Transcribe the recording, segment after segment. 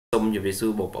Xong như vậy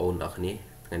xưa bộ ổn ở này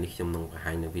ngày đi trong nông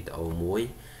hai nơi video muối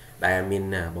đại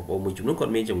miền bộ ổn mùi chúng nó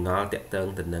còn miền trồng ngò tẹt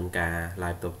tơn từ nâng ca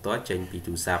live top tốt trên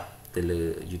video sắp từ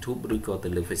lừa YouTube đối có từ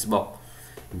lừa Facebook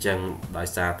chẳng đại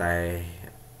xa tại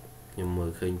nhưng mà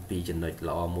khi pi trên này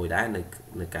lọ mùi đá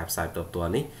nơi cạp sai top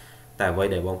tuần ấy tại vậy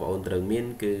để bóng ổn từ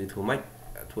miền cứ thu mách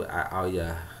thu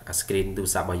giờ screen tu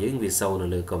sắp vào dưới video sâu là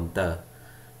lừa computer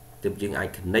tiếp những ai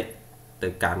connect từ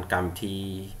cam cam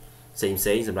thi xem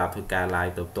สำหรับធ្វើការ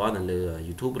live ទៅផ្ទាល់នៅលើ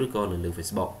YouTube ឬក៏នៅលើ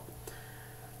Facebook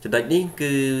ចំណុចនេះ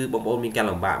គឺបងប្អូនមានការ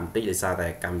លំបាកបន្តិចដោយសារតែ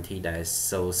កម្មវិធីដែល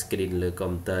show screen លើ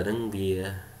computer ហ្នឹង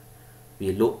វា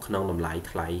លក់ក្នុងតម្លៃ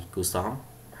ថ្លៃគួរសម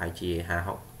ហើយជា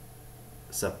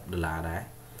$50ដែរ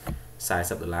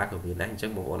$40ក៏មានដែរអញ្ចឹ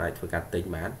ងបងប្អូនអាចធ្វើការទិញ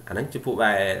បានអាហ្នឹងចំពោះ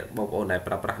បែបបងប្អូនដែល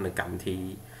ប្រើប្រាស់នៅកម្មវិធី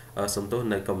សំទោស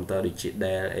នៅ computer ដូចជា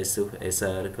Dell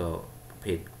Acer ឬក៏ប្រ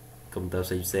ភេទ computer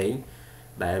ផ្សេង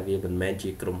ដែលវាមិនមែនជា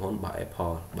ក្រុមហ៊ុនរបស់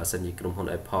Apple បើសិនជាក្រុមហ៊ុន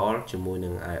Apple ជាមួយនឹ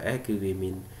ង iOS គឺវាមា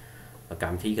នក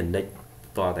ម្មវិធី connect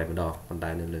តតែម្ដងប៉ុន្តែ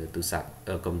នៅលើទូរស័ព្ទ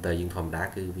computer យើងធម្មតា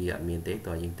គឺវាអត់មានទេ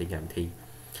តើយើងទិញកម្មវិធី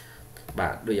បា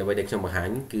ទដូចអ្វីដែលខ្ញុំបង្ហាញ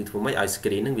គឺធ្វើម៉េចឲ្យ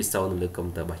screen ហ្នឹងវាសូននៅលើ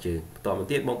computer របស់យើងបន្តមក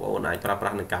ទៀតបងប្អូនអាចប្រើប្រា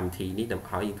ស់នៅកម្មវិធីនេះដើម្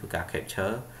បីឲ្យយើងធ្វើការ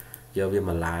capture យកវាម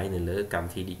ក live នៅលើកម្ម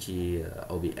វិធីដូចជា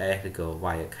OBS ឬក៏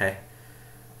Wirecast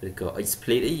ឬក៏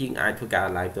Explit អីយើងអាចធ្វើការ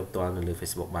live ទៅផ្ទាល់នៅលើ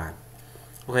Facebook បាន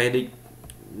អូខេដូច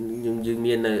យើង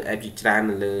មាននៅ app ជាច្រើន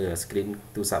នៅលើ screen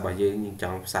ទូរស័ព្ទរបស់យើងច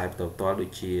ង់ផ្សាយបន្តផ្ទាល់ដូច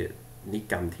ជានេះ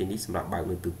កម្មវិធីនេះសម្រាប់បើក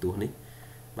នៅទូរទស្សន៍នេះ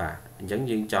បាទអញ្ចឹង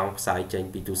យើងចង់ផ្សាយចេញ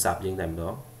ពីទូរស័ព្ទយើងតែម្ដ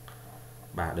ង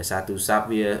បាទដោយសារទូរស័ព្ទ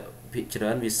វាភាគច្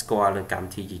រើនវាស្គាល់នៅកម្ម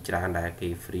វិធីជាច្រើនដែលគេ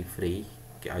free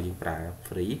គេឲ្យយើងប្រើ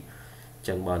free អញ្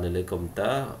ចឹងបើនៅលើ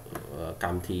computer ក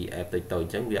ម្មវិធី app តូចៗអ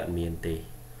ញ្ចឹងវាអត់មានទេ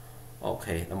អូ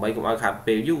ខេដើម្បីកុំឲ្យខាត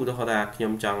ពេលយូរឧទាហរណ៍ថាខ្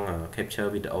ញុំចង់ capture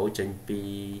video ចេញពី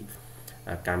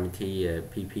កម្មវិធី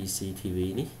PPC TV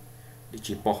នេះដូច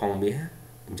ជាប៉ុស្តិ៍ហងមាស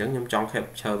អញ្ចឹងខ្ញុំចង់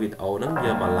capture video ហ្នឹងយ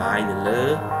កមក live នៅលើ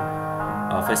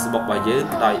Facebook របស់យើង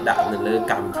ដោយដាក់នៅលើ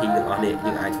កម្មវិធីទាំងអស់នេះ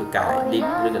យើងអាចធ្វើការ edit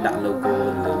ឬក៏ដាក់ logo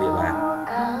នៅលើវាបាន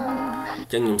អ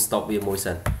ញ្ចឹងខ្ញុំ stop វាមួយ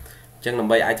សិនអញ្ចឹងដើ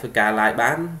ម្បីអាចធ្វើការ live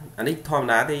បានអានេះធម្ម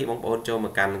តាទេបងប្អូនចូលម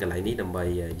កកាន់កន្លែងនេះដើម្បី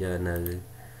យកនៅ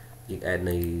យើង add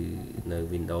នៅ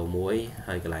window មួយ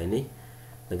ហើយកន្លែងនេះ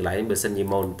នៅកន្លែងនេះបើសិនជា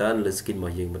monitor លើ skin រប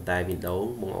ស់យើងប៉ុន្តែ window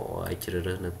បងអាចជ្រើស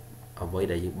រើសនៅអ្វី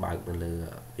ដែលយើងបើកនៅលើ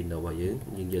window របស់យើង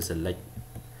យក select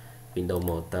window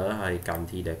monitor ហើយកម្មវិ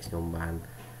ធីដែលខ្ញុំបាន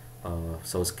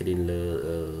show screen លើ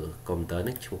computer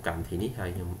នេះឈ្មោះកម្មវិធីនេះហើយ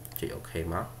ខ្ញុំចុច OK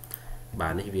មកបា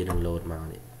ទនេះវានឹង load មក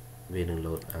នេះវានឹង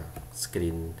load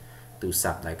screen ទូរ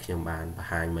ស័ព្ទដែលខ្ញុំបានបង្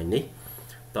ហាញមិញនេះ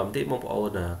តោះទៀតបងប្អូ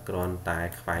នគ្រាន់តែ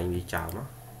ខ្វែងវាចោលមក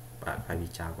បាទខ្វែង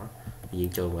វាចោលមកយើ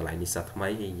ងចូលកន្លែងនេះសតថ្មី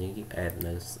ហើយយើង add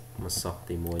នៅមកសោះ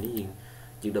ទី1នេះ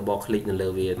យើង double click នៅលើ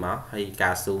វាមកហើយ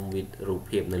ការ zoom វីដរូប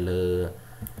ភាពនៅ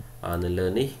លើ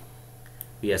នេះ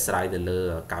វាអាស្រ័យទៅលើ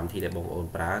កម្មវិធីដែលបងប្អូន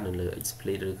ប្រើនៅលើ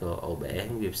Explit ឬក៏ OBS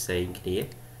វាផ្សេងគ្នា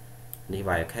នេះ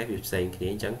Wirecast វាផ្សេងគ្នា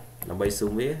អញ្ចឹងដើម្បី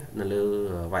zoom វានៅលើ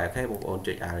Wirecast បងប្អូន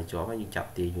ចុច R ជាប់ហើយយើងចាប់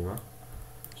ទាញវាមក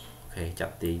អូខេចា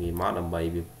ប់ទាញវាមកដើម្បី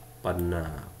វាប៉ុ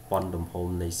នទំហំ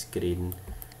នៃ screen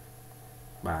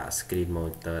បាទ screen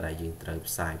monitor ដែលយើងត្រូវ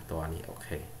ផ្សាយផ្ទាល់នេះអូ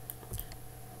ខេ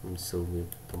ខ្ញុំ zoom វា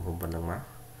ទំហំប៉ុណ្ណឹងមក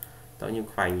តោះខ្ញុំ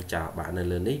ខ្វែងវាចោលបាទនៅ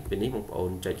លើនេះពេលនេះបងប្អូ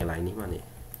នចុចកន្លែងនេះមកនេះ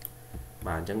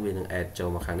បាទអញ្ចឹងវានឹង add ចូល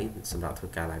មកខាងនេះសម្រាប់ធ្វើ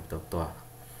ការ live ផ្ទាល់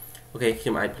អូខេខ្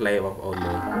ញុំអាច play បងប្អូន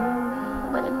មើលអូ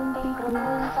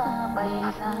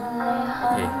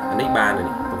ខេអានេះបាននេះ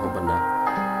ទំហំប៉ុណ្ណឹង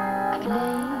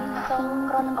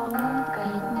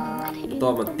ប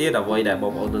ន្តមកទៀតអ្វីដែលប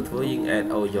ងប្អូនទៅធ្វើយើង add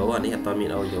audio អានេះអត់ទាន់មាន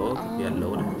audio វា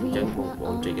load អញ្ចឹងបងប្អូ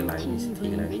នចុចកន្លែងនេះ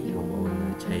setting កន្លែងនេះបងប្អូន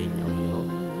change audio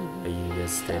ហើយយើង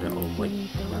stereo mic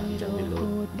បាទអញ្ចឹងវា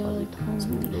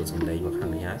load សំឡេងមកខា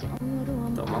ងនេះហើយ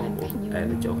តោះមកបងប្អូន add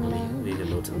ទៅចូលខាងនេះវា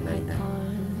load សំឡេងដែរ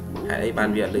ហើយអីបាន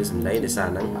វាអត់លើសំឡេងដោយសារ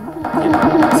ហ្នឹងវាបា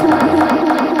នសំឡេង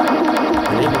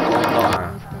នេះបងប្អូនដកអា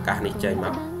កាសនេះចេញម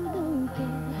ក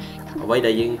អ្វី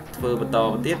ដែលយើងធ្វើបន្ត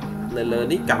ទៀតនៅលើ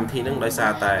នេះកម្មវិធីហ្នឹងដោយសា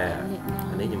រតែ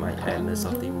អានេះខ្ញុំអាច add នៅស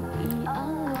តទី1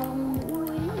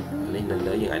អានេះនៅ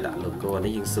លើយើងអាចដាក់ logo អា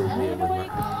នេះយើង zoom វាវិញមក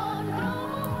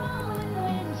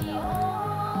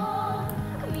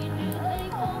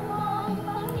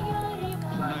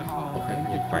អូខេ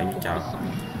យើងខ្វែងចោល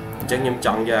អញ្ចឹងខ្ញុំច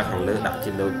ង់យកខាងលើដាក់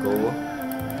ជា logo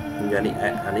ខ្ញុំយកនេះ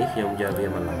add អានេះខ្ញុំយកវា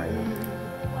មកឡើង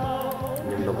ខ្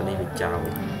ញុំលុបអានេះវាចោល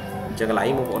អញ្ចឹងកន្លែង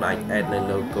បងប្អូនអាច add នៅ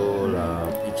logo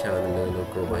picture នៅលើ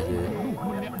logo របស់យើង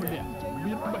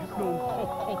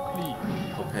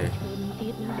អូខេ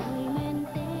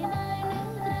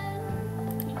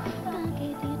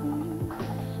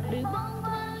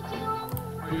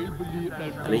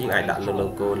អានេះយើងអាចដាក់លើ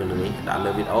logo នៅលើនេះដាក់លើ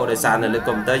video ដោយសារនៅលើ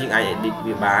computer យើងអាច edit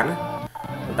វាបាន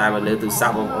tại mà nếu từ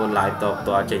sắp ông online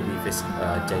to trên bị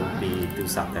face trên bị từ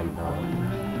sắp em đó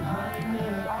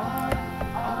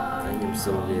nhưng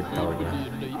số về tàu nha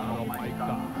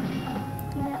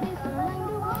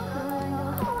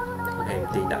em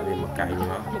tí đã về một cái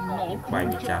nữa quay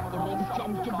bị chặt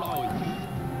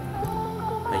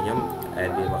này nhóm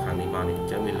em về một hàng này mà này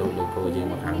cho mình logo gì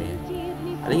một hàng này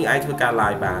anh ấy ai thôi ca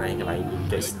live bà này cái này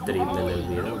chơi stream này là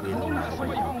vì nó viên lại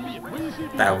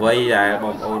tại vậy là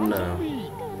bom ôn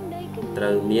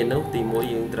từ miền nước tìm mỗi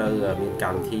dương từ miền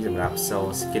cam thi sầm rạp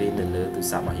sau screen từ lứa từ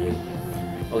sạp bảo hiểm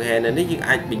ok nên nếu những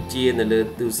anh bình chia từ lứa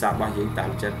từ sạp bảo hiểm tạm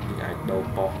chất những anh đầu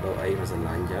pop đầu ấy mà dần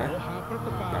lạnh chứ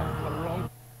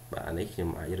bạn ấy khi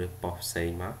mà ai được pop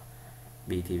xây mà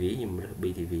BTV nhưng mà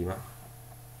BTV mà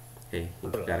thì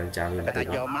những cái đang chào mình từ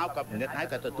đó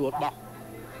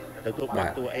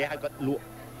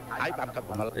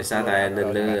tại sao tại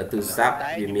nên lừa từ sắp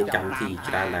vì miền cam thì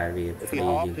ra là vì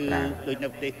free những cái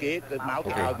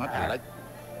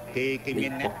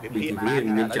BTV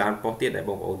miền tràn có tiết đại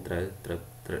bông ôn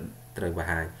trời và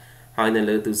hàng hỏi nên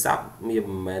lừa từ sắp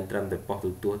miền men trầm từ bọc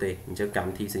từ tua tê cho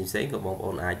cam thì sinh sinh của bông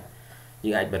ôn ai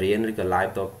nhưng ai bật riêng cái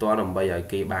live to nằm bây giờ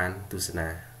kê ban tu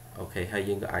sna ok hay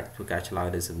những cái ai thuộc cả trả lời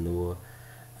để sầm nua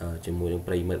cho mùi đường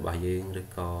play mượn bảo dương rồi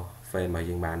có fan bảo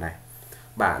dương bàn này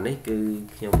bạn ấy cứ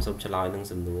nhom xong trả lời nâng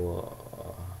sầm nua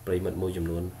play mượn môi chùm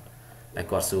luôn lại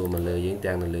có xu mà lừa những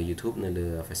trang là lừa YouTube này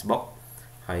lừa Facebook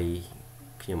hay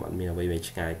khi mà mình bây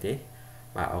giờ ngày thế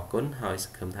và ở cuốn hơi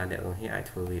không than đẹp còn hết ai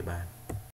thưa về bạn